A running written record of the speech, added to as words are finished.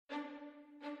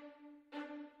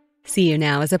See You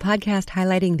Now is a podcast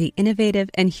highlighting the innovative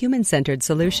and human-centered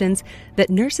solutions that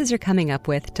nurses are coming up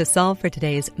with to solve for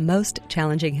today's most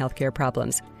challenging healthcare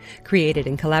problems. Created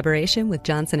in collaboration with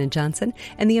Johnson & Johnson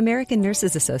and the American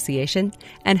Nurses Association,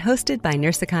 and hosted by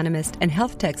nurse economist and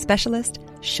health tech specialist,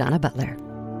 Shauna Butler.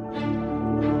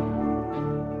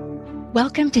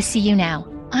 Welcome to See You Now.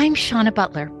 I'm Shauna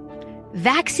Butler.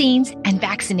 Vaccines and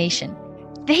vaccination.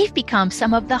 They've become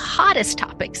some of the hottest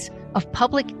topics of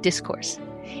public discourse.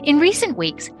 In recent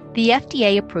weeks, the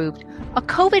FDA approved a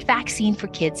COVID vaccine for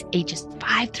kids ages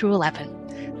 5 through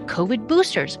 11, COVID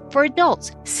boosters for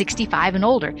adults 65 and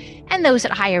older, and those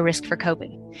at higher risk for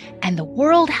COVID. And the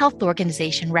World Health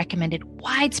Organization recommended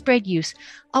widespread use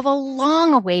of a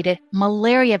long-awaited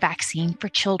malaria vaccine for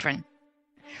children.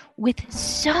 With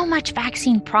so much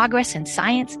vaccine progress and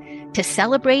science to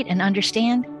celebrate and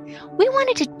understand, we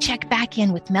wanted to check back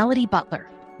in with Melody Butler,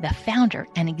 the founder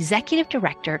and executive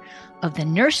director of the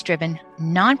nurse-driven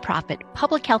nonprofit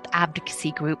public health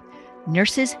advocacy group,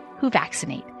 Nurses Who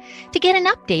Vaccinate, to get an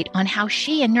update on how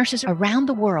she and nurses around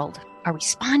the world are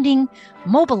responding,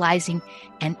 mobilizing,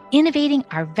 and innovating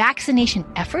our vaccination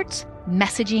efforts,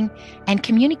 messaging, and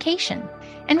communication,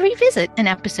 and revisit an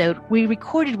episode we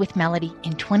recorded with Melody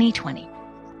in 2020.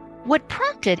 What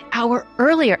prompted our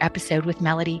earlier episode with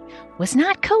Melody was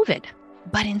not COVID,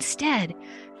 but instead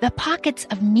the pockets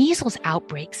of measles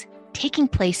outbreaks taking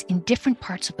place in different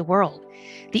parts of the world,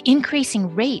 the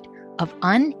increasing rate of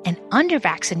and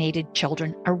under-vaccinated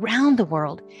children around the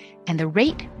world, and the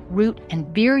rate, route, and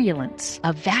virulence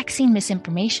of vaccine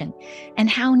misinformation,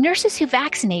 and how Nurses Who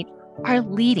Vaccinate are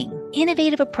leading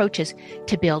innovative approaches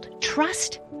to build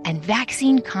trust and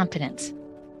vaccine confidence.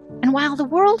 And while the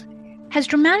world has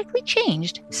dramatically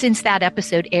changed since that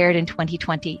episode aired in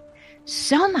 2020,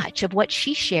 so much of what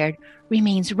she shared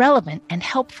remains relevant and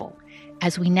helpful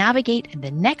as we navigate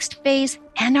the next phase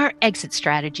and our exit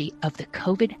strategy of the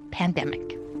COVID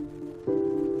pandemic.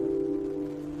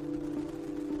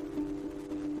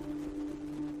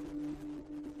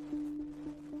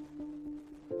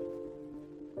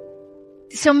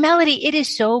 So Melody, it is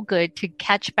so good to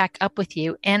catch back up with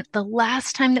you. And the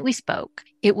last time that we spoke,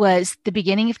 it was the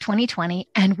beginning of 2020,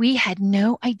 and we had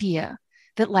no idea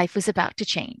that life was about to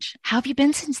change. How have you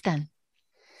been since then?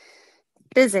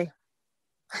 Busy.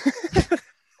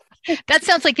 That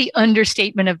sounds like the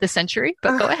understatement of the century,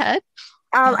 but go ahead.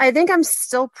 I think I'm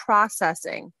still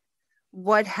processing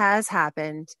what has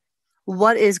happened,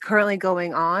 what is currently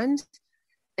going on,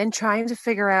 and trying to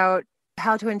figure out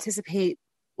how to anticipate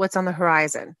what's on the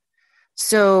horizon.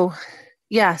 So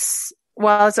yes,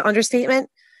 while it's an understatement,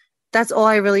 that's all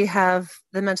I really have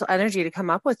the mental energy to come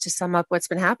up with to sum up what's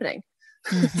been happening.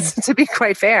 Mm-hmm. To be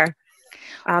quite fair.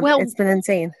 It's been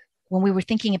insane. When we were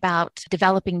thinking about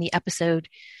developing the episode,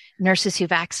 Nurses Who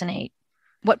Vaccinate,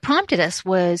 what prompted us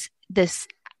was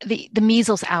the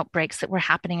measles outbreaks that were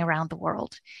happening around the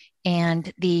world,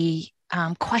 and the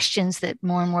questions that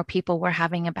more and more people were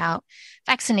having about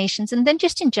vaccinations. And then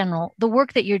just in general, the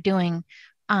work that you're doing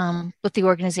with the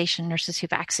organization Nurses Who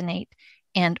Vaccinate,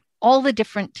 and all the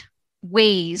different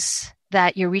ways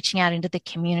that you're reaching out into the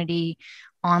community,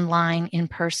 online, in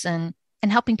person,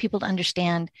 and helping people to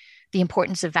understand the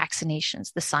importance of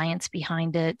vaccinations, the science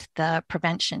behind it, the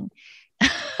prevention.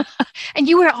 And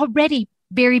you were already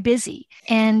very busy.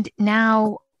 And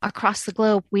now across the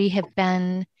globe, we have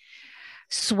been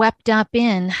swept up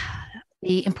in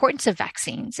the importance of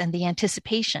vaccines and the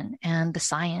anticipation and the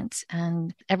science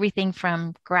and everything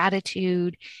from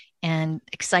gratitude and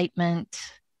excitement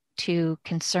to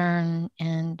concern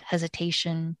and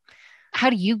hesitation. How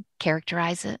do you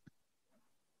characterize it?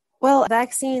 Well,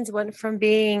 vaccines went from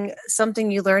being something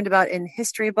you learned about in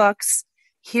history books,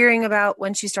 hearing about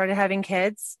when she started having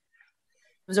kids.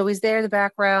 It was always there in the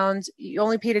background. You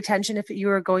only paid attention if you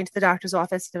were going to the doctor's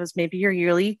office. It was maybe your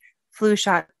yearly flu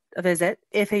shot visit,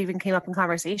 if it even came up in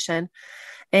conversation.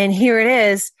 And here it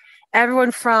is. Everyone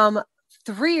from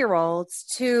 3-year-olds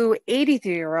to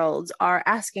 83-year-olds are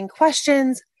asking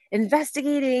questions,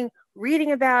 investigating,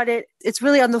 reading about it. It's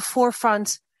really on the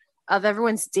forefront of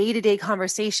everyone's day-to-day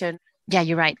conversation. Yeah,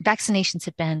 you're right. Vaccinations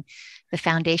have been the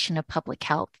foundation of public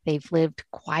health. They've lived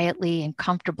quietly and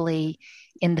comfortably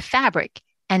in the fabric,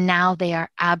 and now they are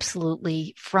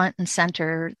absolutely front and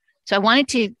center. So I wanted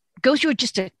to go through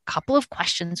just a couple of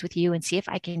questions with you and see if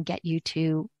I can get you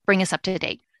to bring us up to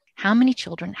date. How many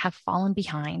children have fallen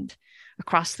behind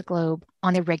across the globe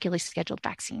on their regularly scheduled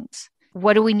vaccines?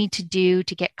 What do we need to do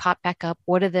to get caught back up?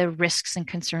 What are the risks and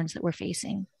concerns that we're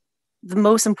facing? The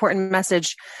most important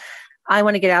message I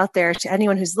want to get out there to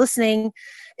anyone who's listening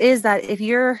is that if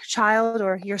your child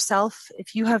or yourself,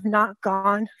 if you have not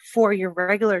gone for your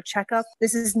regular checkup,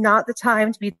 this is not the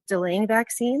time to be delaying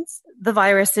vaccines. The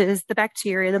viruses, the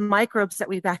bacteria, the microbes that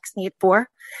we vaccinate for,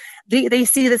 they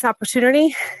see this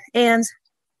opportunity, and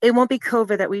it won't be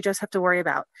COVID that we just have to worry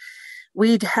about.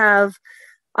 We'd have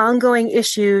ongoing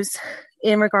issues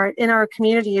in our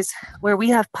communities where we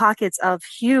have pockets of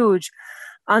huge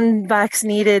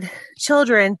unvaccinated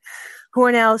children who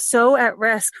are now so at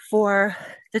risk for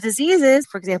the diseases,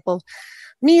 for example,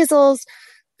 measles,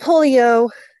 polio,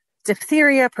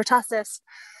 diphtheria, pertussis.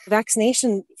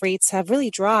 Vaccination rates have really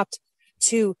dropped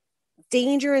to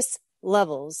dangerous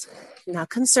levels. Not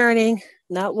concerning,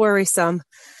 not worrisome,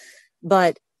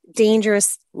 but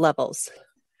dangerous levels.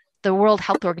 The World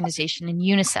Health Organization and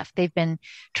UNICEF, they've been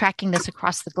tracking this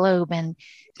across the globe. And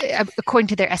according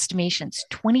to their estimations,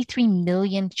 23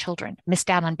 million children missed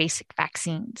out on basic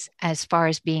vaccines as far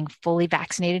as being fully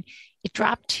vaccinated. It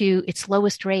dropped to its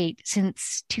lowest rate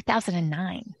since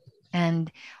 2009.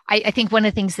 And I think one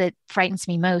of the things that frightens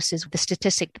me most is the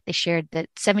statistic that they shared that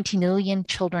 17 million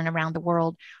children around the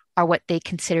world are what they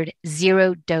considered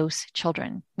zero-dose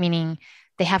children, meaning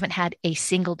they haven't had a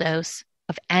single dose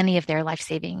of any of their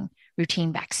life-saving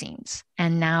routine vaccines.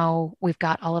 And now we've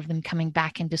got all of them coming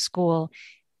back into school,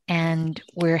 and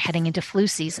we're heading into flu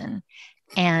season.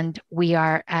 And we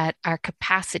are at our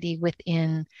capacity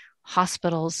within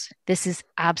hospitals. This is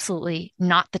absolutely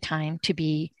not the time to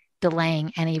be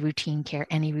delaying any routine care,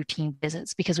 any routine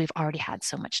visits, because we've already had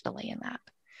so much delay in that.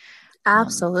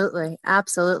 Absolutely.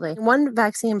 Absolutely. One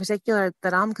vaccine in particular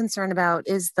that I'm concerned about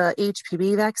is the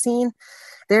HPV vaccine.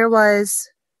 There was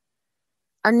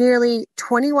a nearly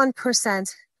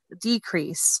 21%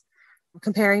 decrease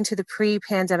comparing to the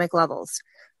pre-pandemic levels.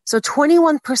 So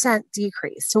 21%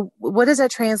 decrease. So what does that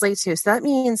translate to? So that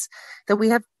means that we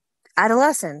have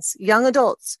adolescents, young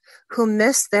adults who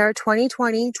missed their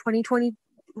 2020,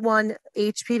 2021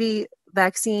 HPV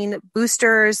vaccine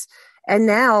boosters. And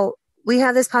now we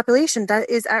have this population that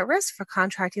is at risk for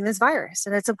contracting this virus.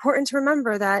 And it's important to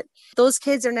remember that those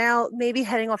kids are now maybe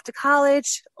heading off to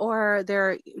college, or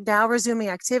they're now resuming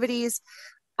activities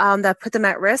that put them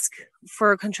at risk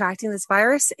for contracting this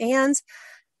virus. And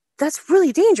that's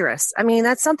really dangerous. I mean,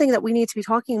 that's something that we need to be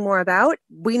talking more about.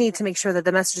 We need to make sure that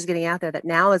the message is getting out there that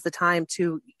now is the time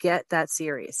to get that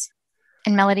series.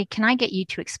 And Melody, can I get you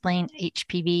to explain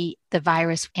HPV, the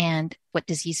virus, and what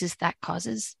diseases that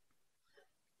causes?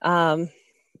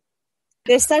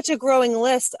 There's such a growing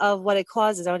list of what it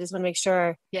causes. I just want to make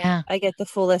sure I get the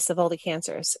full list of all the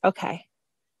cancers. Okay.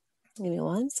 Give me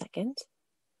 1 second.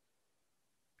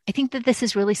 I think that this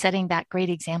is really setting that great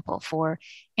example for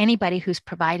anybody who's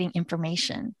providing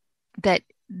information, that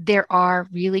there are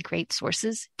really great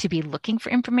sources to be looking for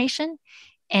information.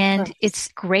 And it's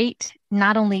great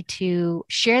not only to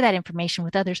share that information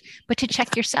with others, but to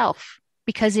check yourself,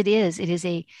 because it is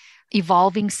a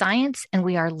evolving science, and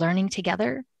we are learning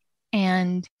together.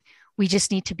 And we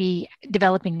just need to be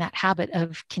developing that habit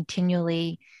of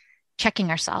continually checking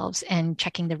ourselves and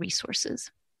checking the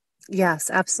resources. Yes,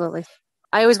 absolutely.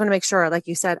 I always want to make sure, like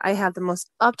you said, I have the most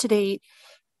up-to-date,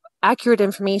 accurate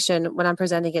information when I'm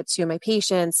presenting it to my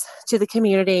patients, to the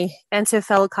community, and to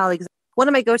fellow colleagues. One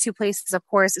of my go-to places, of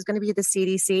course, is going to be the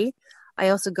CDC. I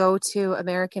also go to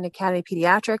American Academy of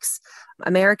Pediatrics,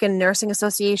 American Nursing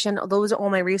Association. Those are all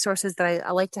my resources that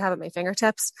I like to have at my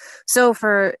fingertips. So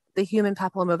for the human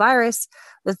papillomavirus,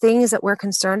 the things that we're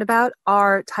concerned about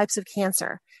are types of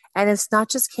cancer. And it's not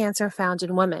just cancer found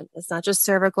in women. It's not just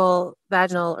cervical,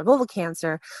 vaginal, or vulval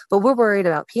cancer, but we're worried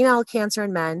about penile cancer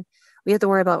in men. We have to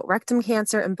worry about rectum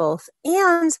cancer in both.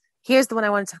 And here's the one I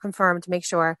wanted to confirm to make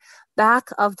sure,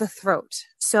 back of the throat.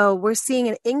 So we're seeing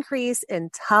an increase in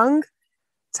tongue,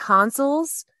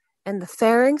 tonsils, and the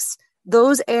pharynx.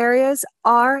 Those areas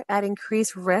are at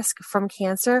increased risk from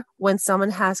cancer when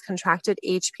someone has contracted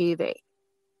HPV.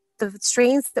 The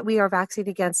strains that we are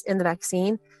vaccinated against in the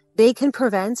vaccine, they can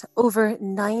prevent over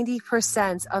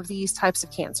 90% of these types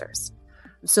of cancers.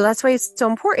 So that's why it's so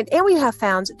important. And we have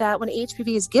found that when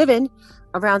HPV is given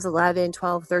around 11,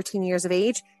 12, 13 years of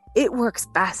age, it works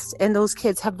best. And those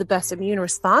kids have the best immune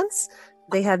response.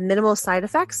 They have minimal side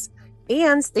effects,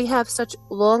 and they have such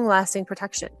long-lasting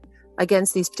protection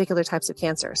against these particular types of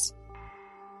cancers.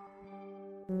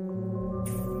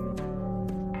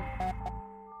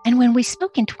 And when we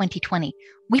spoke in 2020,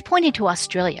 we pointed to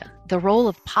Australia, the role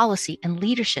of policy and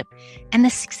leadership, and the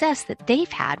success that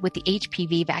they've had with the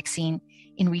HPV vaccine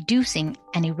in reducing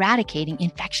and eradicating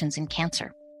infections and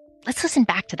cancer. Let's listen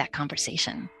back to that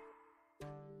conversation.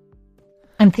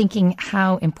 I'm thinking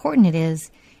how important it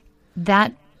is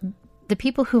that the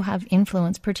people who have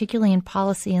influence, particularly in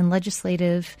policy and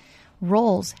legislative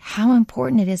roles, how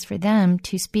important it is for them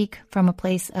to speak from a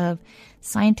place of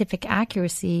scientific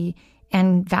accuracy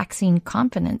and vaccine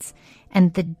confidence,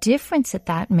 and the difference that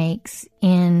that makes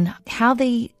in how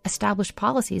they establish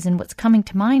policies. And what's coming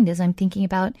to mind is I'm thinking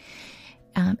about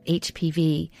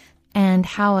HPV and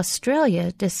how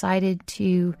Australia decided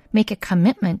to make a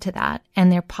commitment to that,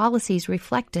 and their policies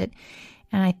reflect it.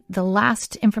 And the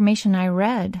last information I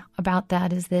read about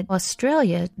that is that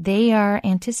Australia, they are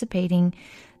anticipating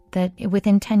that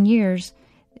within 10 years,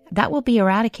 that will be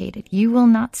eradicated. You will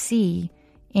not see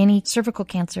any cervical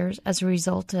cancers as a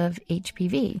result of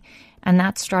HPV. And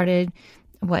that started,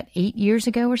 8 years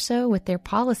ago or so with their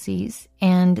policies.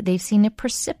 And they've seen a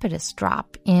precipitous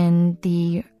drop in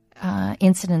the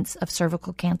incidence of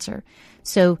cervical cancer.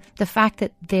 So the fact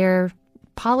that their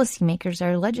policymakers,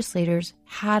 our legislators,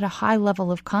 had a high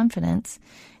level of confidence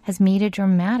has made a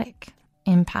dramatic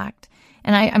impact.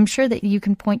 And I'm sure that you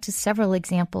can point to several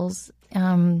examples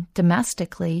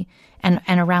domestically and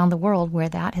around the world where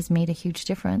that has made a huge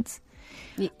difference.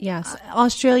 Yes.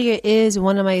 Australia is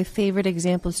one of my favorite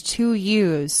examples to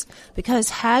use, because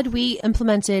had we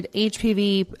implemented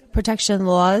HPV protection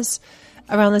laws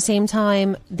around the same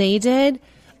time they did,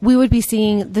 we would be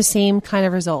seeing the same kind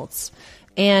of results.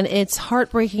 And it's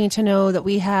heartbreaking to know that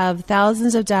we have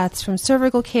thousands of deaths from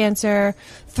cervical cancer,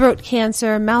 throat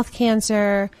cancer, mouth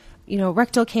cancer,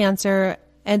 rectal cancer,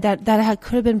 and that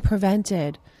could have been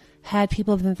prevented had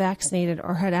people been vaccinated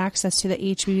or had access to the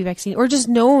HPV vaccine, or just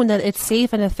known that it's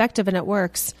safe and effective and it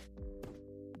works.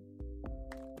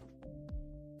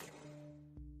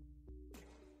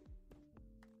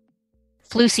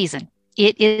 Flu season.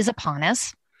 It is upon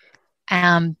us.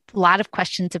 A lot of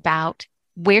questions about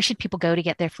where should people go to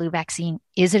get their flu vaccine?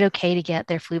 Is it okay to get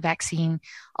their flu vaccine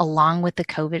along with the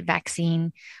COVID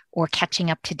vaccine, or catching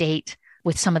up to date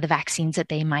with some of the vaccines that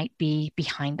they might be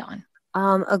behind on?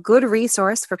 A good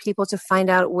resource for people to find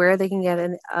out where they can get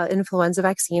an influenza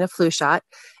vaccine, a flu shot.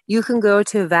 You can go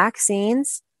to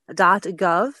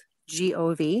vaccines.gov,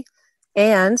 G-O-V,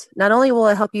 and not only will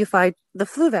it help you find the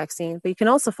flu vaccine, but you can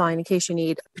also find, in case you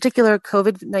need particular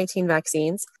COVID-19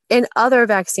 vaccines and other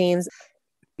vaccines.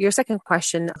 Your second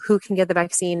question, who can get the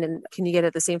vaccine and can you get it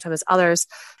at the same time as others?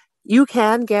 You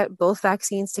can get both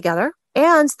vaccines together,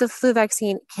 and the flu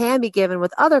vaccine can be given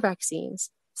with other vaccines,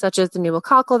 such as the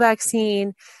pneumococcal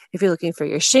vaccine, if you're looking for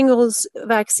your shingles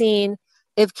vaccine,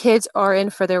 if kids are in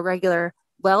for their regular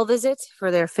well visits for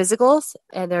their physicals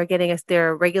and they're getting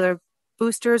their regular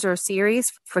boosters or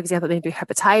series, for example, maybe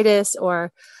hepatitis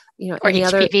or any HPV.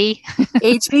 Other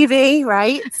HPV,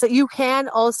 right? So you can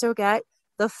also get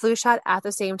the flu shot at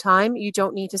the same time. You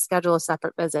don't need to schedule a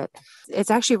separate visit.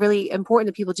 It's actually really important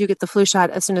that people do get the flu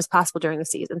shot as soon as possible during the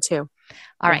season too.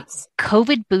 All right.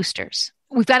 COVID boosters.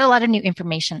 We've got a lot of new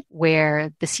information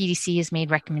where the CDC has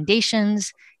made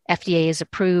recommendations. FDA has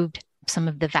approved some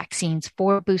of the vaccines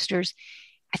for boosters.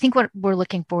 I think what we're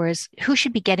looking for is who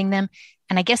should be getting them.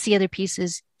 And I guess the other piece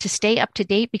is to stay up to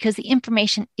date, because the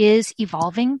information is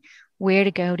evolving, where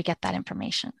to go to get that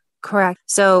information. Correct.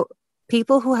 So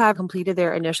people who have completed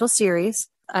their initial series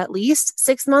at least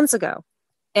 6 months ago,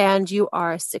 and you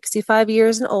are 65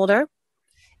 years and older,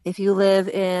 if you live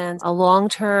in a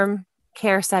long-term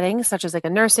care setting, such as like a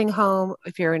nursing home,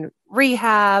 if you're in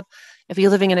rehab, if you're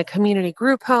living in a community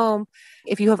group home,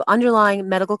 if you have underlying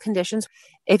medical conditions,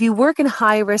 if you work in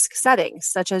high-risk settings,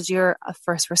 such as you're a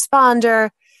first responder,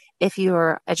 if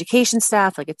you're education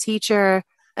staff, like a teacher,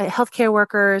 healthcare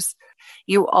workers,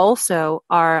 you also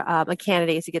are a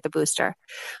candidate to get the booster.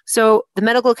 So the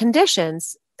medical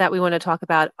conditions that we want to talk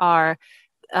about are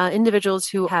individuals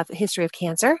who have a history of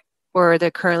cancer, or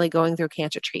they're currently going through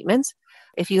cancer treatment.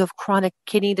 If you have chronic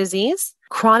kidney disease,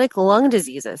 chronic lung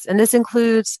diseases, and this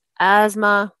includes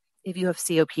asthma, if you have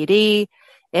COPD,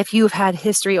 if you've had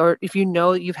history, or if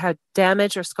you've had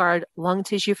damaged or scarred lung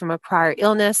tissue from a prior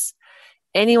illness,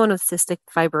 anyone with cystic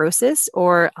fibrosis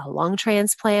or a lung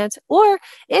transplant, or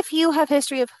if you have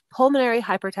history of pulmonary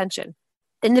hypertension,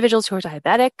 individuals who are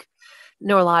diabetic,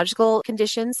 neurological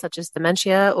conditions such as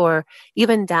dementia or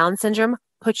even Down syndrome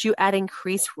put you at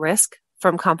increased risk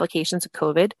from complications of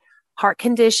COVID, heart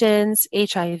conditions,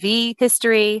 HIV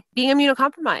history, being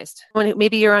immunocompromised. When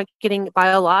maybe you're getting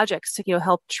biologics to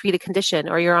help treat a condition,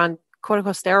 or you're on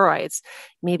corticosteroids,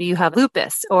 maybe you have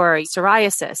lupus or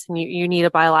psoriasis and you need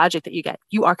a biologic that you get,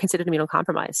 you are considered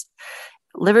immunocompromised.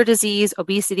 Liver disease,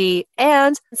 obesity,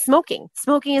 and smoking.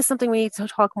 Smoking is something we need to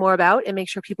talk more about and make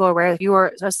sure people are aware. If you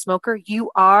are a smoker,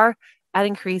 you are at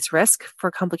increased risk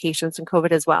for complications in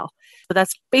COVID as well. So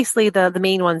that's basically the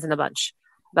main ones in a bunch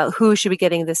about who should be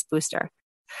getting this booster.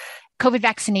 COVID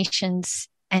vaccinations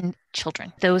and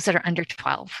children, those that are under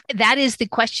 12? That is the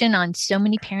question on so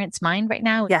many parents' mind right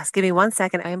now. Yes, give me 1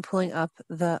 second. I am pulling up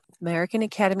the American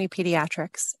Academy of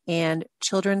Pediatrics and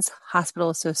Children's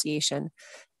Hospital Association.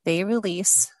 They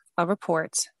release a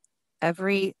report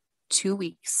every 2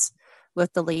 weeks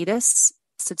with the latest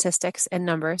statistics and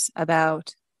numbers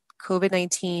about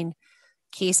COVID-19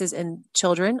 cases in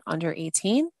children under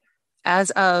 18.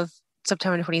 As of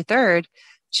September 23rd,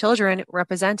 children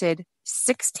represented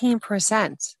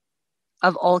 16%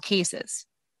 of all cases.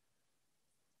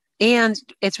 And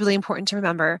it's really important to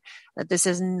remember that this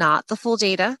is not the full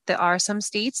data. There are some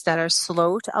states that are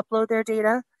slow to upload their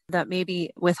data, that may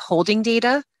be withholding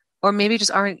data, or maybe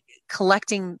just aren't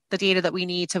collecting the data that we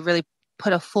need to really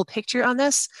put a full picture on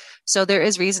this. So there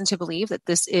is reason to believe that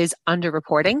this is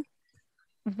underreporting.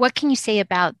 What can you say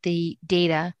about the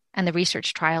data and the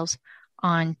research trials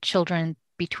on children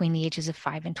between the ages of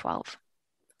 5 and 12?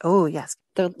 Oh, yes.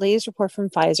 The latest report from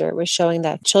Pfizer was showing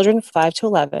that children 5 to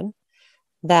 11,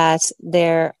 that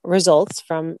their results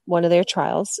from one of their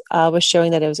trials was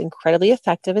showing that it was incredibly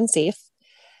effective and safe.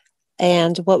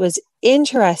 And what was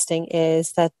interesting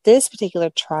is that this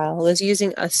particular trial was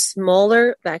using a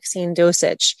smaller vaccine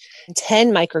dosage,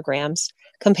 10 micrograms,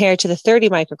 compared to the 30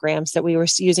 micrograms that we were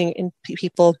using in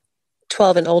people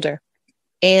 12 and older.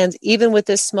 And even with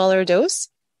this smaller dose,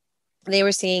 they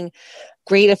were seeing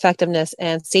great effectiveness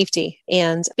and safety.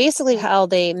 And basically how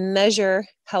they measure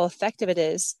how effective it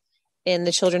is in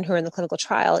the children who are in the clinical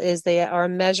trial is they are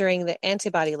measuring the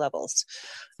antibody levels.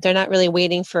 They're not really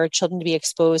waiting for children to be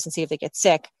exposed and see if they get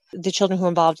sick. The children who are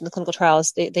involved in the clinical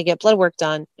trials, they get blood work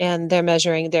done and they're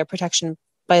measuring their protection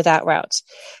by that route.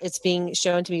 It's being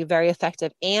shown to be very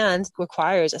effective and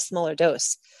requires a smaller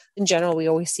dose. In general, we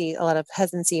always see a lot of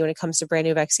hesitancy when it comes to brand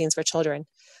new vaccines for children.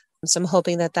 So I'm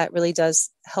hoping that that really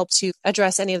does help to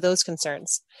address any of those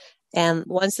concerns. And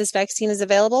once this vaccine is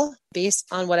available, based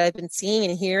on what I've been seeing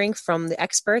and hearing from the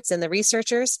experts and the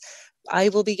researchers, I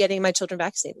will be getting my children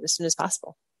vaccinated as soon as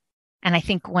possible. And I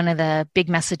think one of the big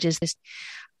messages is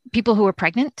people who are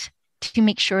pregnant to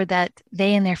make sure that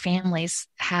they and their families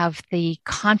have the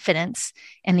confidence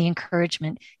and the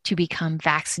encouragement to become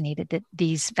vaccinated, that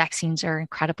these vaccines are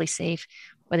incredibly safe,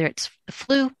 whether it's the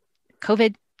flu,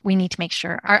 COVID. We need to make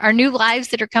sure our new lives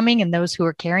that are coming and those who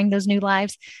are carrying those new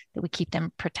lives, that we keep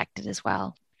them protected as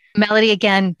well. Melody,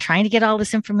 again, trying to get all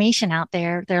this information out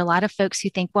there. There are a lot of folks who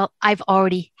think, well, I've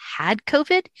already had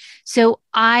COVID, so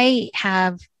I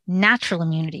have natural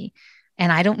immunity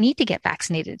and I don't need to get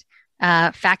vaccinated.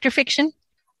 Fact or fiction?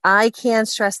 I can't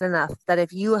stress enough that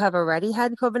if you have already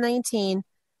had COVID-19,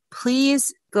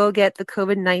 please go get the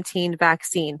COVID-19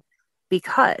 vaccine,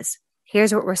 because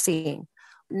here's what we're seeing.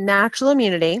 Natural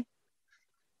immunity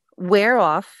wear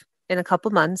off in a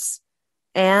couple months,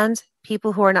 and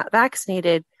people who are not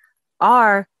vaccinated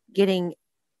are getting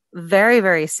very,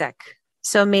 very sick.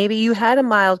 So maybe you had a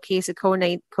mild case of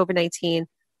COVID-19,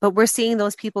 but we're seeing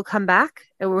those people come back,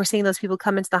 and we're seeing those people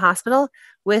come into the hospital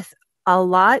with a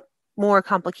lot more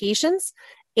complications,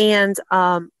 and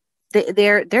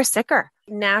they're sicker.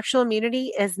 Natural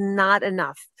immunity is not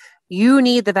enough. You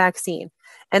need the vaccine,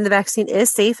 and the vaccine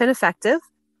is safe and effective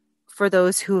for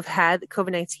those who've had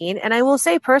COVID-19. And I will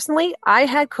say personally, I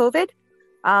had COVID.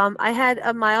 I had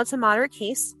a mild to moderate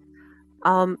case,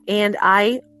 and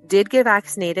I did get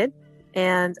vaccinated.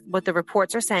 And what the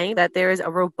reports are saying, that there is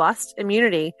a robust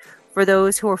immunity for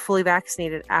those who are fully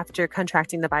vaccinated after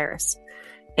contracting the virus.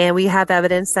 And we have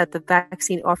evidence that the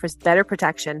vaccine offers better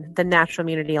protection than natural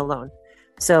immunity alone.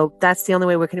 So that's the only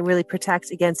way we can really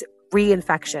protect against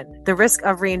reinfection. The risk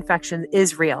of reinfection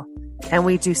is real, and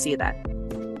we do see that.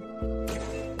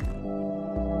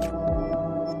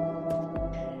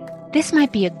 This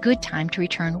might be a good time to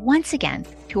return once again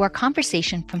to our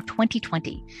conversation from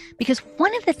 2020, because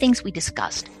one of the things we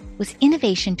discussed was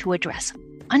innovation to address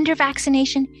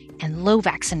under-vaccination and low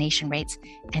vaccination rates,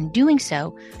 and doing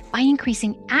so by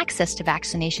increasing access to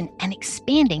vaccination and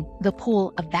expanding the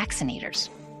pool of vaccinators.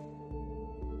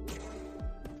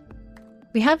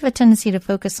 We have a tendency to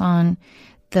focus on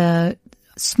the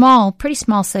pretty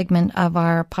small segment of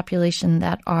our population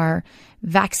that are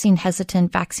vaccine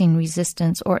hesitant, vaccine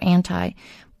resistant, or anti.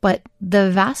 But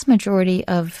the vast majority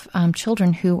of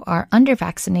children who are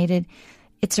under-vaccinated,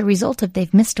 it's a result of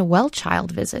they've missed a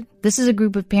well-child visit. This is a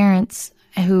group of parents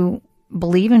who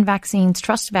believe in vaccines,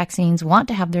 trust vaccines, want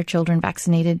to have their children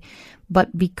vaccinated,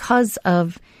 but because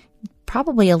of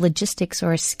probably a logistics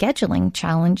or a scheduling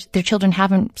challenge, their children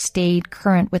haven't stayed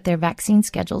current with their vaccine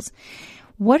schedules.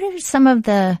 What are some of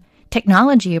the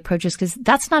technology approaches, because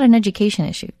that's not an education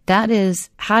issue. That is,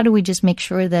 how do we just make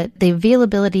sure that the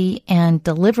availability and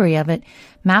delivery of it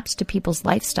maps to people's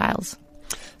lifestyles?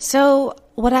 So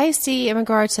what I see in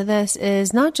regards to this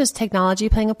is not just technology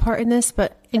playing a part in this,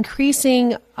 but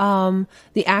increasing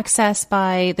the access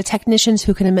by the technicians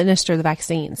who can administer the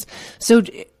vaccines. So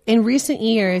in recent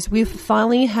years, we've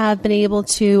finally have been able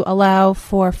to allow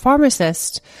for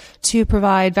pharmacists to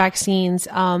provide vaccines,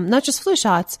 not just flu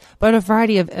shots, but a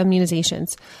variety of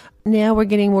immunizations. Now we're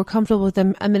getting more comfortable with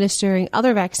them administering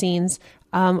other vaccines.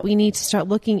 We need to start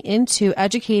looking into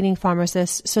educating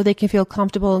pharmacists so they can feel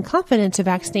comfortable and confident to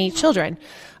vaccinate children.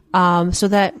 So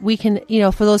that we can,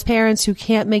 for those parents who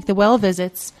can't make the well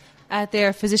visits at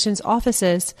their physician's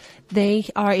offices, they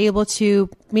are able to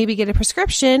maybe get a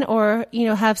prescription or,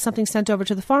 have something sent over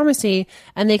to the pharmacy,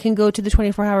 and they can go to the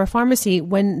 24-hour pharmacy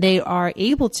when they are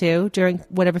able to during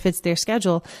whatever fits their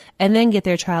schedule, and then get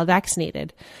their child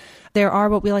vaccinated. There are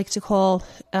what we like to call,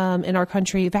 in our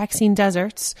country, vaccine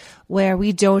deserts, where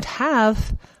we don't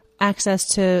have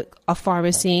access to a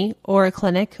pharmacy or a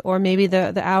clinic, or maybe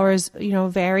the hours,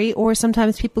 vary, or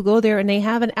sometimes people go there and they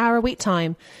have an hour wait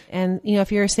time. And,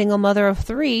 if you're a single mother of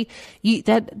 3,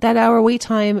 that hour wait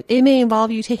time, it may involve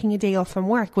you taking a day off from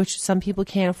work, which some people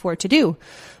can't afford to do.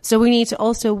 So we need to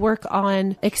also work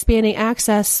on expanding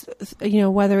access,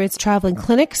 whether it's traveling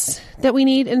clinics that we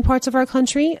need in parts of our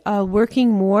country,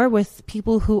 working more with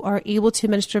people who are able to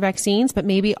administer vaccines, but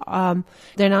maybe,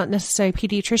 they're not necessarily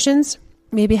pediatricians.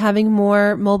 Maybe having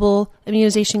more mobile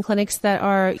immunization clinics that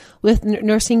are with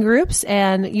nursing groups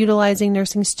and utilizing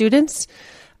nursing students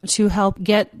to help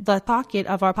get the pocket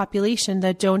of our population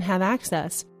that don't have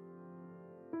access.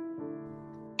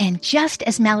 And just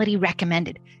as Melody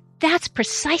recommended, that's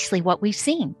precisely what we've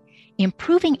seen.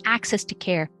 Improving access to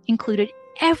care included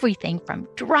everything from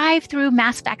drive-through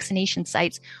mass vaccination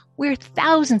sites where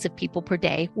thousands of people per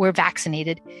day were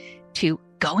vaccinated to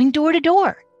going door to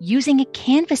door, using a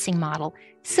canvassing model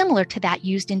similar to that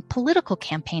used in political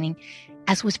campaigning,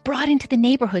 as was brought into the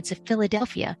neighborhoods of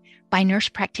Philadelphia by nurse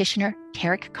practitioner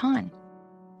Tariq Khan.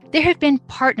 There have been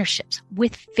partnerships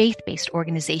with faith-based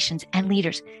organizations and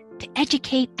leaders to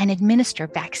educate and administer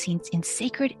vaccines in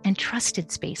sacred and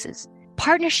trusted spaces.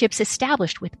 Partnerships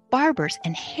established with barbers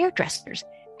and hairdressers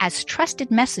as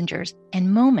trusted messengers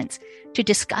and moments to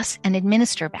discuss and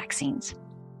administer vaccines.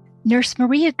 Nurse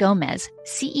Maria Gomez,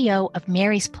 CEO of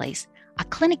Mary's Place, a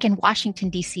clinic in Washington,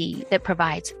 D.C. that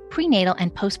provides prenatal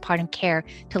and postpartum care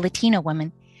to Latino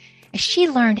women, as she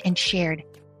learned and shared,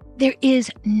 there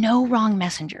is no wrong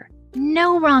messenger,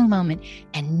 no wrong moment,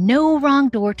 and no wrong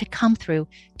door to come through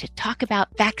to talk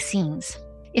about vaccines.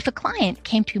 If a client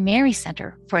came to Mary's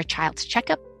Center for a child's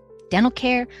checkup, dental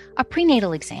care, a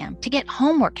prenatal exam, to get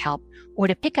homework help, or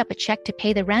to pick up a check to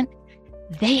pay the rent,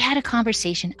 they had a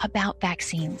conversation about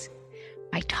vaccines.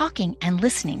 By talking and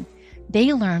listening,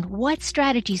 they learned what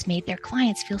strategies made their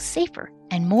clients feel safer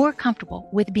and more comfortable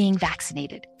with being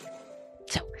vaccinated.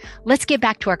 So let's get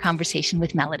back to our conversation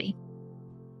with Melody.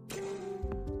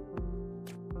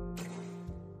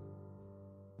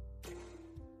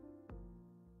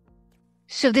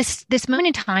 So this moment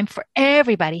in time for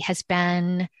everybody has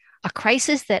been a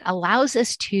crisis that allows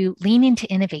us to lean into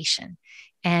innovation.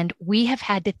 And we have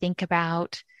had to think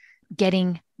about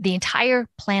getting the entire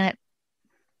planet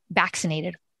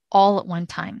vaccinated all at one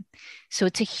time. So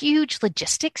it's a huge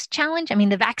logistics challenge. I mean,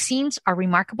 the vaccines are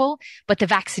remarkable, but the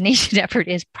vaccination effort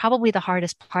is probably the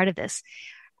hardest part of this.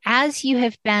 As you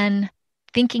have been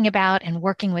thinking about and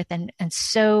working with and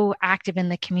so active in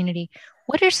the community,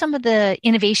 what are some of the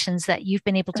innovations that you've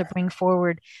been able to bring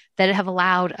forward that have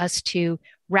allowed us to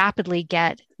rapidly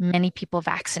get many people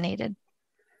vaccinated?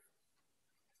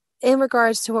 In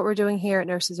regards to what we're doing here at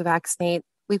Nurses Who Vaccinate,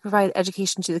 we provide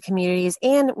education to the communities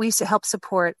and we help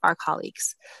support our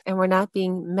colleagues. And we're not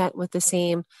being met with the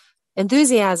same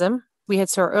enthusiasm we had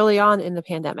so early on in the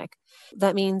pandemic.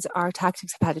 That means our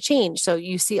tactics have had to change. So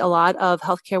you see a lot of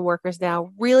healthcare workers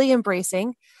now really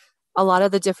embracing a lot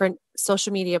of the different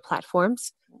social media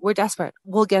platforms. We're desperate.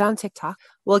 We'll get on TikTok.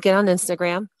 We'll get on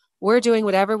Instagram. We're doing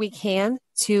whatever we can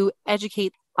to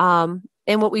educate. And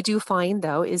what we do find,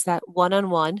 though, is that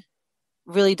one-on-one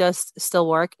really does still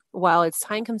work, while it's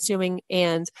time consuming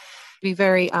and be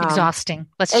very exhausting.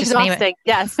 Let's just exhausting. name it.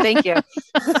 Yes, thank you.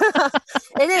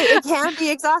 It can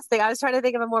be exhausting. I was trying to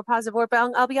think of a more positive word,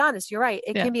 but I'll be honest. You're right.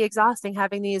 It can be exhausting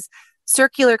having these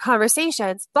circular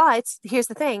conversations. But here's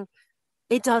the thing: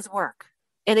 it does work,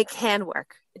 and it can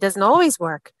work. It doesn't always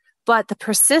work, but the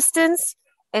persistence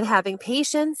and having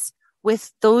patience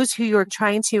with those who you're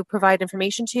trying to provide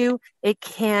information to, it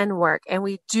can work. And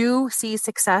we do see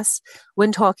success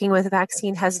when talking with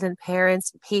vaccine hesitant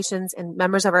parents, patients, and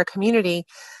members of our community.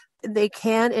 They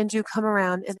can and do come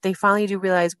around and they finally do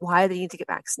realize why they need to get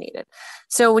vaccinated.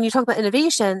 So when you talk about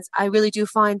innovations, I really do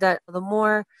find that the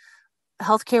more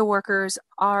healthcare workers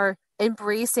are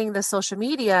embracing the social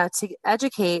media to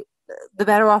educate, the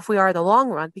better off we are in the long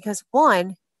run. Because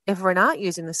one, if we're not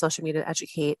using the social media to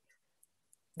educate,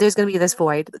 there's going to be this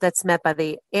void that's met by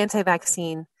the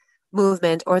anti-vaccine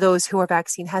movement or those who are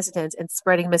vaccine hesitant and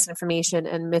spreading misinformation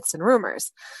and myths and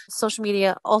rumors. Social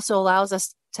media also allows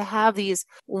us to have these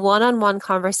one-on-one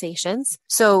conversations.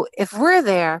 So if we're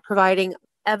there providing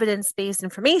evidence-based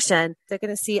information, they're going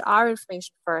to see our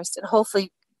information first and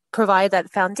hopefully provide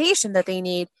that foundation that they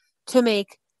need to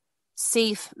make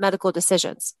safe medical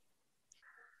decisions.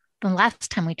 The last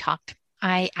time we talked,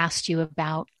 I asked you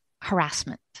about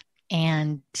harassment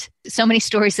and so many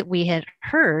stories that we had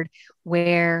heard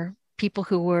where people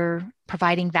who were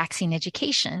providing vaccine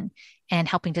education and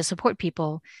helping to support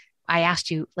people, I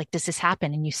asked you, like, does this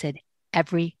happen? And you said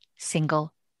every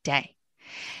single day.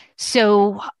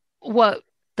 So what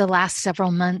the last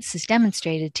several months has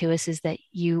demonstrated to us is that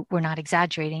you were not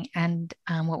exaggerating. And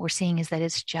what we're seeing is that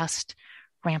it's just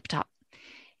ramped up.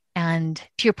 And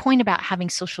to your point about having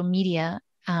social media,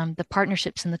 the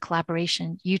partnerships and the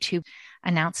collaboration, YouTube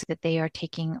announced that they are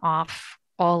taking off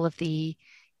all of the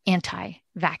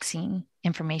anti-vaccine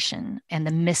information and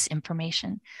the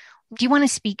misinformation. Do you want to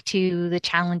speak to the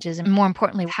challenges and more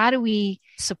importantly, how do we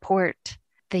support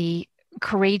the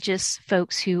courageous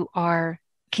folks who are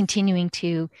continuing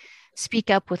to speak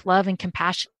up with love and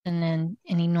compassion and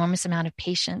an enormous amount of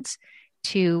patience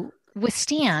to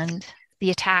withstand the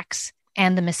attacks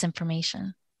and the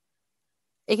misinformation?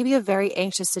 It can be a very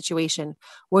anxious situation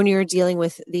when you're dealing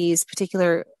with these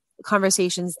particular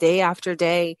conversations day after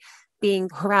day, being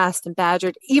harassed and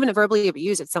badgered, even verbally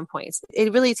abused at some points.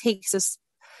 It really takes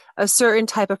a certain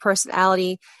type of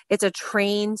personality. It's a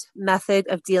trained method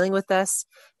of dealing with this.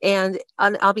 And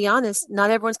I'll be honest, not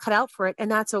everyone's cut out for it,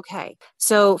 and that's okay.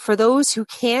 So for those who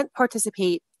can't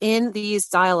participate in these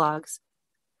dialogues,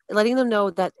 letting them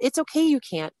know that it's okay you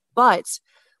can't, but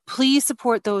please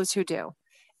support those who do.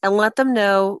 And let them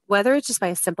know, whether it's just by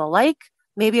a simple like,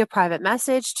 maybe a private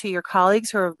message to your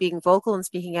colleagues who are being vocal and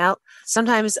speaking out.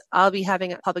 Sometimes I'll be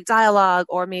having a public dialogue,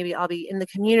 or maybe I'll be in the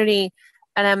community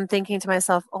and I'm thinking to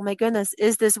myself, oh my goodness,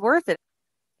 is this worth it?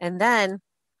 And then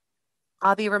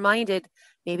I'll be reminded,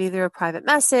 maybe through a private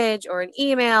message or an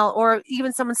email, or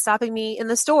even someone stopping me in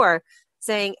the store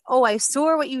saying, oh, I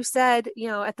saw what you said,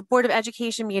 at the Board of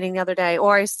Education meeting the other day,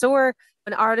 or I saw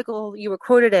an article you were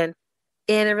quoted in,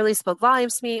 and it really spoke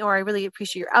volumes to me, or I really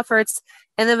appreciate your efforts.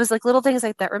 And there was like little things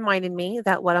like that reminded me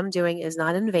that what I'm doing is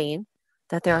not in vain,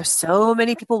 that there are so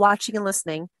many people watching and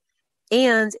listening,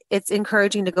 and it's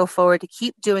encouraging to go forward to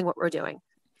keep doing what we're doing.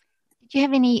 Do you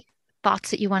have any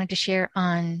thoughts that you wanted to share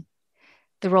on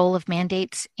the role of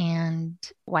mandates and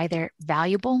why they're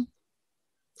valuable?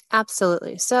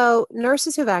 Absolutely. So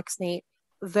nurses who vaccinate,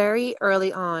 very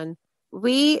early on,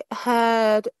 we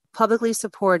had publicly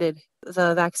supported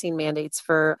the vaccine mandates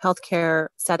for healthcare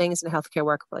settings and healthcare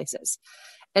workplaces.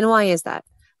 And why is that?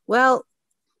 Well,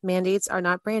 mandates are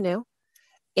not brand new,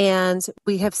 and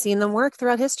we have seen them work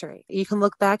throughout history. You can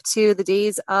look back to the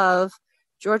days of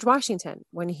George Washington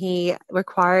when he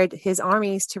required his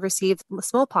armies to receive the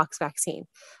smallpox vaccine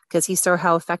because he saw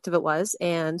how effective it was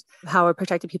and how it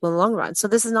protected people in the long run. So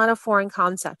this is not a foreign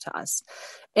concept to us.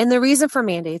 And the reason for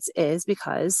mandates is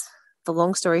because, the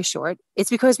long story short, it's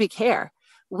because we care.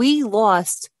 We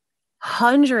lost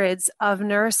hundreds of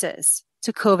nurses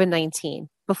to COVID-19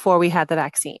 before we had the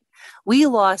vaccine. We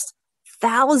lost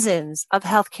thousands of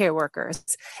healthcare workers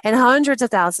and hundreds of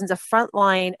thousands of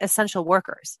frontline essential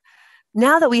workers.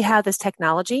 Now that we have this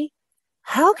technology,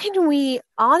 how can we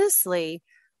honestly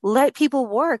let people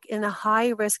work in a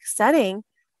high-risk setting,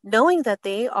 knowing that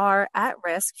they are at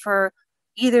risk for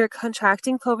either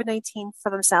contracting COVID-19 for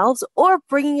themselves or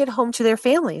bringing it home to their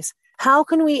families? How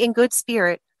can we, in good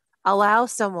spirit, allow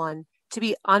someone to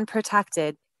be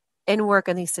unprotected and work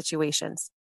in these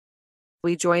situations?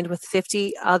 We joined with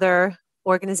 50 other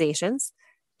organizations,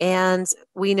 and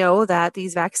we know that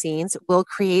these vaccines will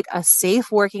create a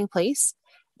safe working place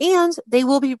and they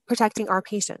will be protecting our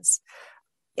patients.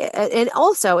 And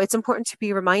also, it's important to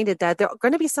be reminded that there are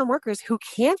going to be some workers who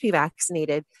can't be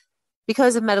vaccinated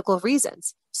because of medical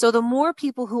reasons. So the more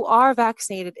people who are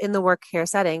vaccinated in the work care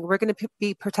setting, we're going to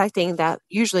be protecting that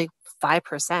usually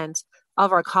 5%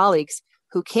 of our colleagues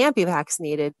who can't be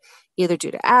vaccinated, either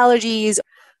due to allergies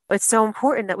It's so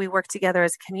important that we work together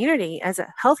as a community, as a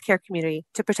healthcare community,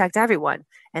 to protect everyone.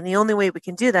 And the only way we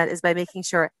can do that is by making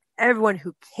sure everyone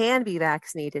who can be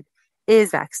vaccinated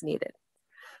is vaccinated.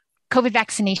 COVID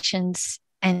vaccinations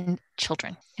and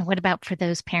children. And what about for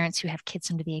those parents who have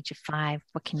kids under the age of 5?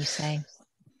 What can you say?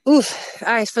 Oof.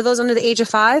 All right. For those under the age of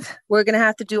 5, we're going to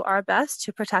have to do our best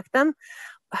to protect them.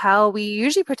 How we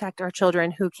usually protect our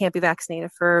children who can't be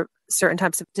vaccinated for certain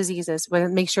types of diseases. We're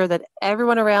going to make sure that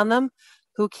everyone around them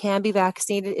who can be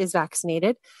vaccinated is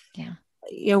vaccinated. Yeah.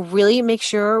 Really make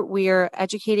sure we are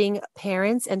educating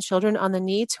parents and children on the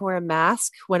need to wear a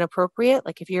mask when appropriate.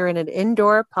 Like if you're in an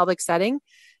indoor public setting,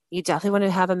 you definitely want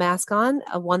to have a mask on,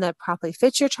 one that properly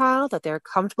fits your child, that they're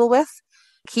comfortable with.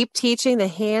 Keep teaching the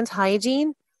hand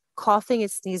hygiene, coughing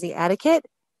and sneezing etiquette.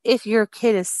 If your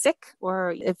kid is sick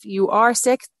or if you are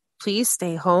sick, please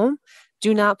stay home.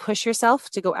 Do not push yourself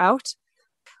to go out.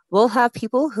 We'll have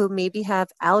people who maybe have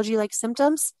allergy-like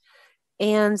symptoms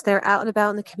and they're out and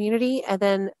about in the community, and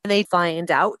then they find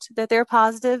out that they're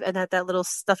positive and that little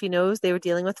stuffy nose they were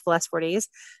dealing with for the last 4 days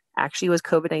actually was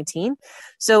COVID-19.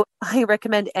 So I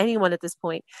recommend anyone at this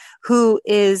point who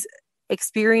is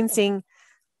experiencing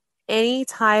any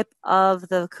type of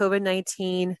the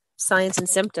COVID-19 signs and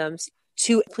symptoms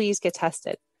to please get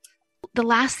tested. The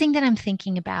last thing that I'm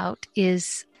thinking about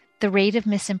is the rate of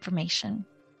misinformation.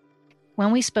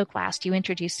 When we spoke last, you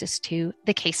introduced us to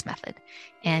the CASE method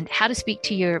and how to speak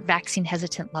to your vaccine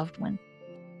hesitant loved one.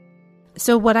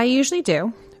 So what I usually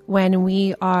do when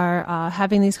we are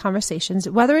having these conversations,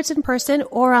 whether it's in person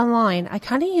or online, I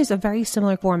kind of use a very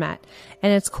similar format,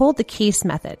 and it's called the CASE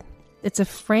method. It's a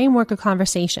framework of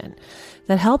conversation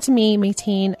that helps me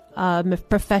maintain a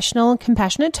professional and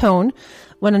compassionate tone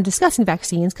when I'm discussing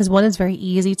vaccines, because one, is very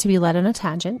easy to be led on a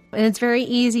tangent, and it's very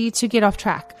easy to get off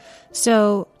track.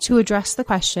 So to address the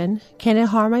question, can it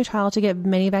harm my child to get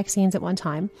many vaccines at one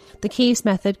time? The CASE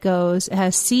method it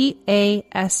has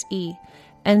CASE.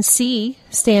 And C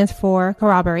stands for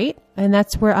corroborate, and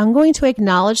that's where I'm going to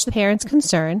acknowledge the parent's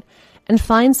concern and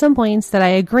find some points that I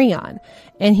agree on.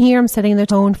 And here I'm setting the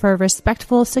tone for a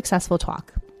respectful, successful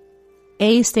talk.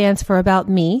 A stands for about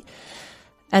me.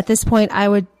 At this point, I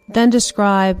would then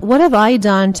describe, what have I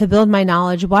done to build my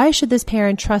knowledge? Why should this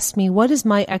parent trust me? What is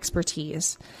my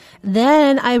expertise?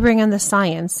 Then I bring in the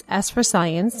science, S for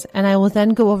science, and I will then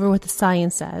go over what the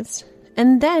science says.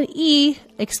 And then E,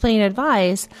 explain and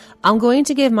advise. I'm going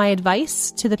to give my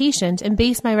advice to the patient and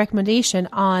base my recommendation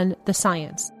on the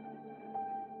science.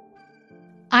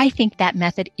 I think that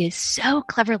method is so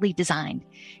cleverly designed.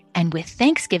 And with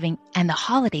Thanksgiving and the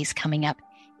holidays coming up,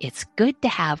 it's good to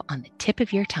have on the tip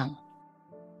of your tongue.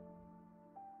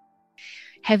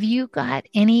 Have you got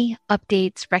any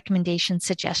updates, recommendations,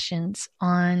 suggestions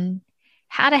on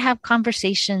how to have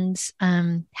conversations,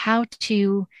 how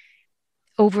to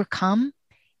overcome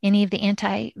any of the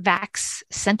anti-vax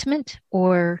sentiment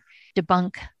or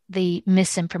debunk the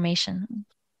misinformation?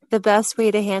 The best way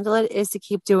to handle it is to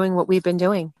keep doing what we've been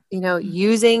doing.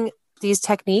 Using these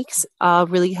techniques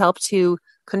really help to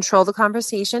control the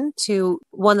conversation to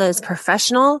one that is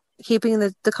professional, keeping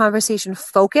the conversation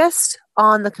focused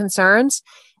on the concerns,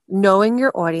 knowing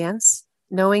your audience,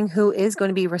 knowing who is going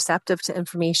to be receptive to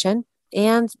information,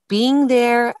 and being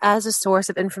there as a source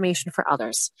of information for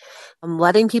others.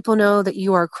 Letting people know that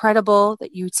you are credible,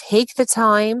 that you take the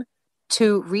time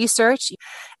to research.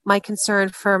 My concern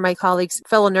for my colleagues,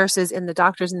 fellow nurses and the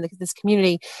doctors in this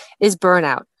community is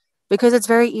burnout, because it's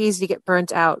very easy to get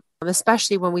burnt out,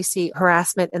 especially when we see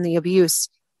harassment and the abuse.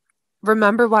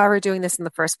 Remember why we're doing this in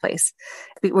the first place.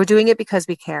 We're doing it because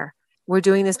we care. We're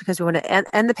doing this because we want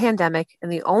to end the pandemic. And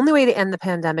the only way to end the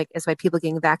pandemic is by people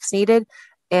getting vaccinated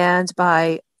and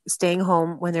by staying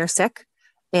home when they're sick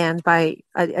and by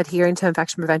adhering to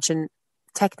infection prevention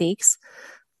techniques.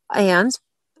 And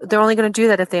they're only going to do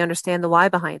that if they understand the why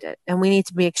behind it. And we need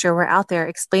to make sure we're out there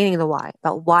explaining the why,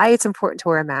 about why it's important to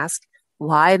wear a mask,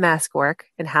 why masks work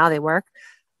and how they work,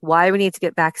 why we need to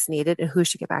get vaccinated and who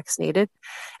should get vaccinated.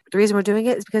 The reason we're doing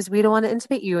it is because we don't want to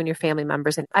intimidate you and your family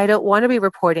members. And I don't want to be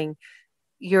reporting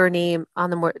your name on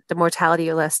the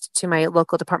mortality list to my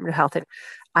local Department of Health. And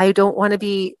I don't want to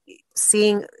be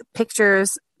seeing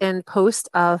pictures and posts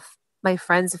of my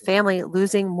friends and family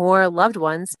losing more loved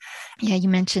ones. Yeah, you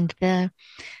mentioned the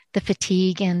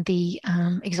fatigue and the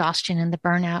exhaustion and the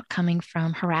burnout coming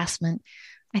from harassment.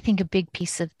 I think a big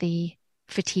piece of the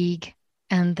fatigue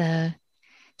and the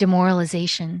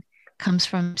demoralization comes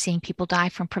from seeing people die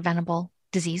from preventable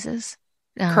diseases.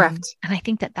 Correct. And I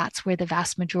think that's where the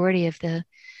vast majority of the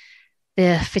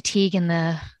fatigue and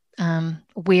the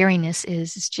weariness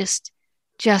is just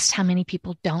how many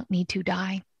people don't need to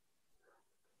die.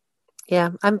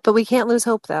 Yeah, but we can't lose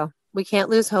hope, though. We can't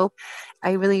lose hope.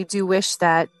 I really do wish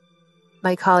that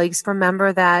my colleagues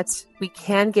remember that we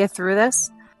can get through this,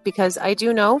 because I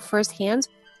do know firsthand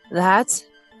that,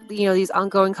 these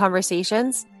ongoing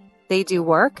conversations, they do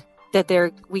work, that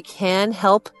we can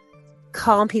help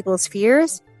calm people's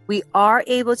fears. We are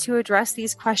able to address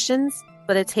these questions,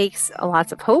 but it takes a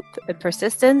lot of hope and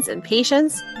persistence and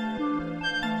patience.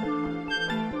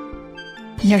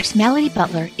 Nurse Melody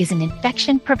Butler is an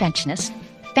infection preventionist,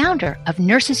 founder of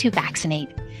Nurses Who Vaccinate,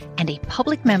 and a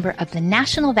public member of the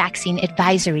National Vaccine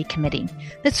Advisory Committee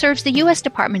that serves the U.S.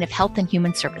 Department of Health and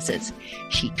Human Services.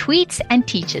 She tweets and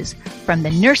teaches from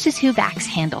the Nurses Who Vax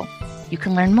handle. You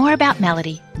can learn more about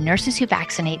Melody, Nurses Who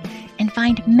Vaccinate, and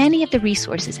find many of the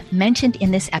resources mentioned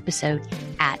in this episode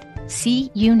at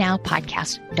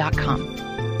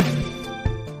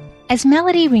seeyounowpodcast.com. As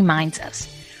Melody reminds us,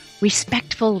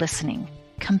 respectful listening,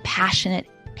 compassionate,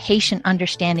 patient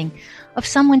understanding of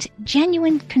someone's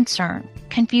genuine concern,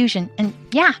 confusion, and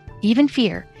even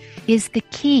fear is the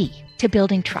key to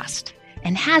building trust,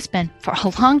 and has been for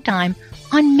a long time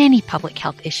on many public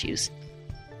health issues.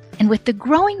 And with the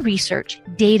growing research,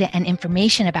 data, and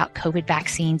information about COVID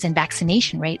vaccines and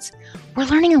vaccination rates, we're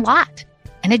learning a lot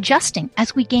and adjusting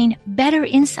as we gain better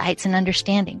insights and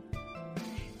understanding.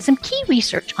 Some key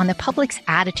research on the public's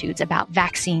attitudes about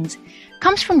vaccines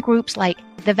comes from groups like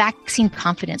the Vaccine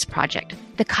Confidence Project,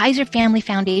 the Kaiser Family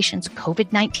Foundation's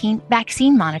COVID-19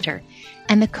 Vaccine Monitor,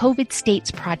 and the COVID States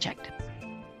Project.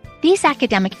 These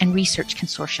academic and research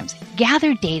consortiums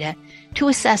gather data to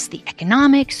assess the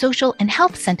economic, social, and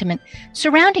health sentiment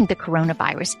surrounding the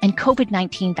coronavirus and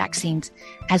COVID-19 vaccines,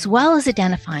 as well as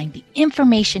identifying the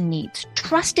information needs,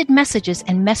 trusted messages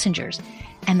and messengers,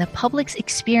 and the public's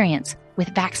experience with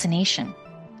vaccination.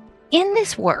 In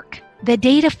this work, the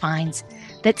data finds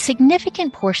that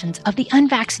significant portions of the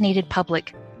unvaccinated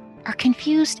public are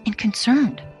confused and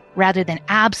concerned rather than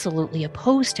absolutely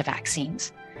opposed to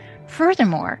vaccines.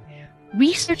 Furthermore,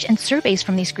 research and surveys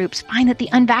from these groups find that the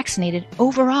unvaccinated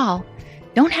overall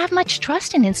don't have much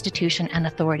trust in institutions and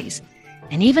authorities.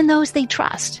 And even those they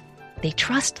trust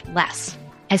less.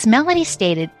 As Melody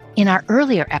stated in our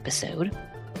earlier episode,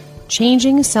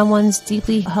 changing someone's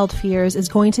deeply held fears is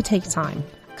going to take time.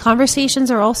 Conversations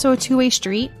are also a two-way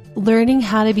street. Learning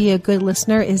how to be a good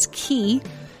listener is key,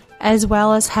 as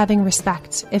well as having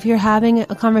respect. If you're having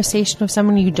a conversation with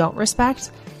someone you don't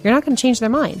respect, you're not going to change their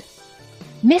mind.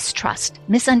 Mistrust,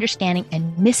 misunderstanding,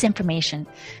 and misinformation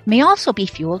may also be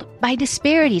fueled by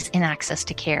disparities in access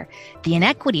to care, the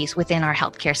inequities within our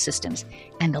healthcare systems,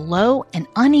 and the low and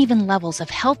uneven levels of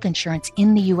health insurance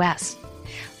in the U.S.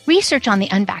 Research on the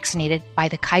unvaccinated by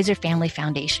the Kaiser Family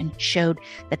Foundation showed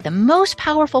that the most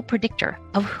powerful predictor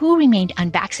of who remained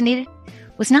unvaccinated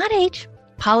was not age,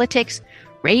 politics,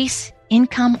 race,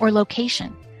 income, or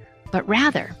location, but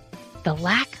rather the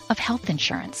lack of health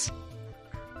insurance.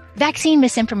 Vaccine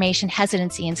misinformation,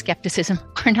 hesitancy, and skepticism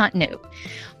are not new,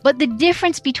 but the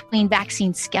difference between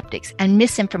vaccine skeptics and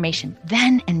misinformation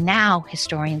then and now,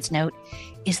 historians note,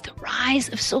 is the rise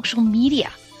of social media,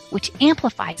 which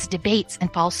amplifies debates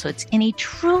and falsehoods in a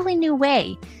truly new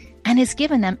way and has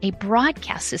given them a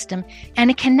broadcast system and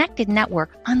a connected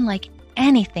network unlike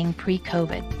anything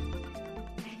pre-COVID.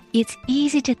 It's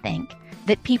easy to think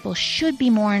that people should be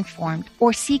more informed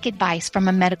or seek advice from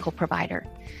a medical provider.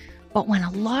 But when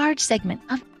a large segment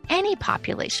of any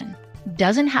population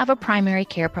doesn't have a primary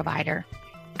care provider,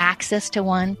 access to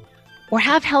one, or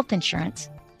have health insurance,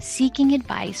 seeking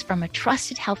advice from a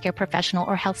trusted healthcare professional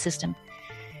or health system,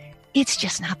 it's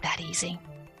just not that easy.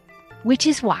 Which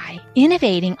is why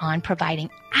innovating on providing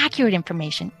accurate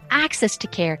information, access to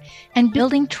care, and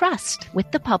building trust with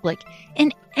the public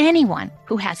and anyone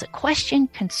who has a question,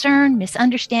 concern,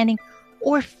 misunderstanding,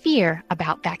 or fear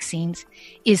about vaccines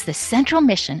is the central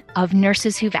mission of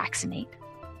Nurses Who Vaccinate.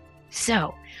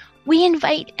 So, we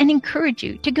invite and encourage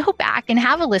you to go back and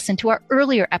have a listen to our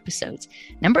earlier episodes,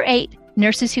 number 8,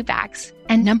 Nurses Who Vax,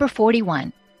 and number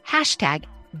 41,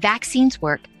 #Vaccines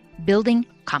Work, Building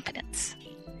Confidence.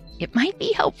 It might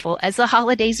be helpful as the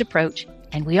holidays approach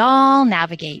and we all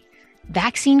navigate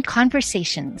vaccine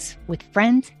conversations with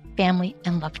friends, family,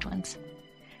 and loved ones.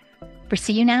 For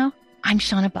See You Now, I'm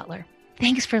Shauna Butler.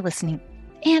 Thanks for listening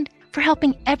and for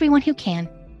helping everyone who can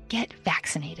get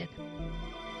vaccinated.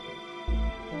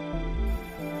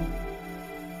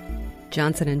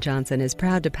 Johnson & Johnson is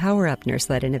proud to power up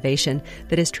nurse-led innovation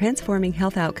that is transforming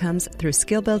health outcomes through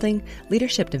skill building,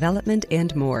 leadership development,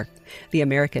 and more. The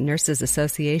American Nurses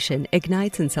Association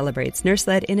ignites and celebrates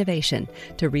nurse-led innovation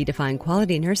to redefine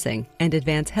quality nursing and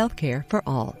advance healthcare for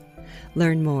all.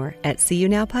 Learn more at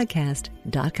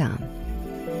seeyounowpodcast.com.